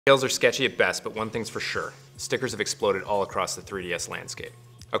Details are sketchy at best, but one thing's for sure. Stickers have exploded all across the 3DS landscape.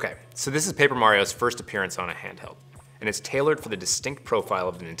 Okay, so this is Paper Mario's first appearance on a handheld, and it's tailored for the distinct profile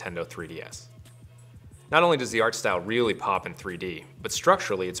of the Nintendo 3DS. Not only does the art style really pop in 3D, but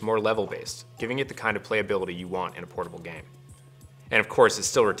structurally it's more level-based, giving it the kind of playability you want in a portable game. And of course, it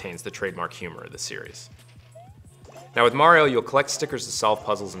still retains the trademark humor of the series. Now with Mario, you'll collect stickers to solve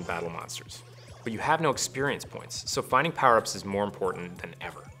puzzles and battle monsters, but you have no experience points, so finding power-ups is more important than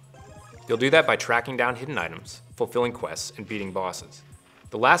ever. You'll do that by tracking down hidden items, fulfilling quests, and beating bosses,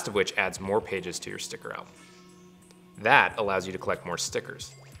 the last of which adds more pages to your sticker album. That allows you to collect more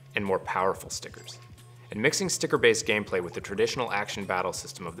stickers, and more powerful stickers. And mixing sticker-based gameplay with the traditional action battle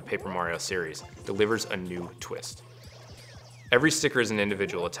system of the Paper Mario series delivers a new twist. Every sticker is an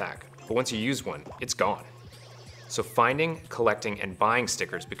individual attack, but once you use one, it's gone. So finding, collecting, and buying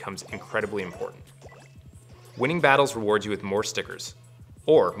stickers becomes incredibly important. Winning battles rewards you with more stickers,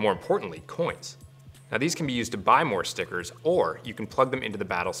 or more importantly, coins. Now these can be used to buy more stickers, or you can plug them into the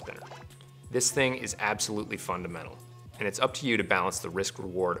battle spinner. This thing is absolutely fundamental, and it's up to you to balance the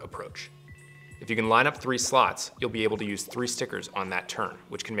risk-reward approach. If you can line up 3 slots, you'll be able to use 3 stickers on that turn,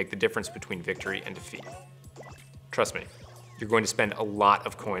 which can make the difference between victory and defeat. Trust me, you're going to spend a lot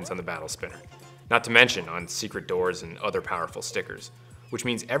of coins on the battle spinner, not to mention on secret doors and other powerful stickers, which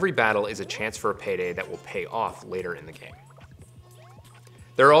means every battle is a chance for a payday that will pay off later in the game.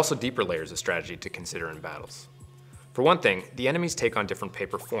 There are also deeper layers of strategy to consider in battles. For one thing, the enemies take on different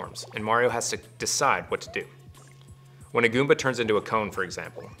paper forms, and Mario has to decide what to do. When a Goomba turns into a cone, for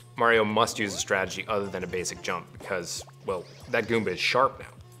example, Mario must use a strategy other than a basic jump because, well, that Goomba is sharp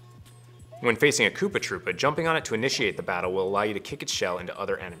now. When facing a Koopa Troopa, jumping on it to initiate the battle will allow you to kick its shell into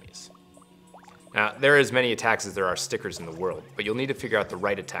other enemies. Now, there are as many attacks as there are stickers in the world, but you'll need to figure out the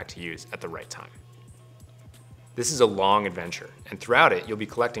right attack to use at the right time. This is a long adventure, and throughout it you'll be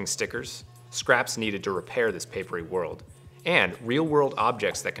collecting stickers, scraps needed to repair this papery world, and real-world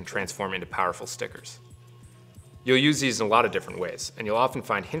objects that can transform into powerful stickers. You'll use these in a lot of different ways, and you'll often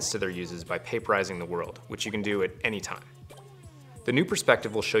find hints to their uses by paperizing the world, which you can do at any time. The new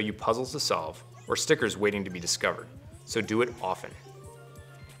perspective will show you puzzles to solve, or stickers waiting to be discovered, so do it often.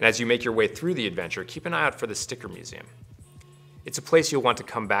 And as you make your way through the adventure, keep an eye out for the Sticker Museum. It's a place you'll want to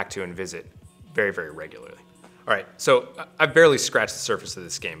come back to and visit very, very regularly. Alright, so I've barely scratched the surface of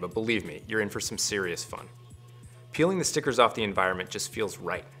this game, but believe me, you're in for some serious fun. Peeling the stickers off the environment just feels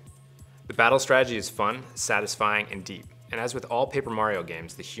right. The battle strategy is fun, satisfying, and deep, and as with all Paper Mario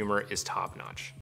games, the humor is top-notch.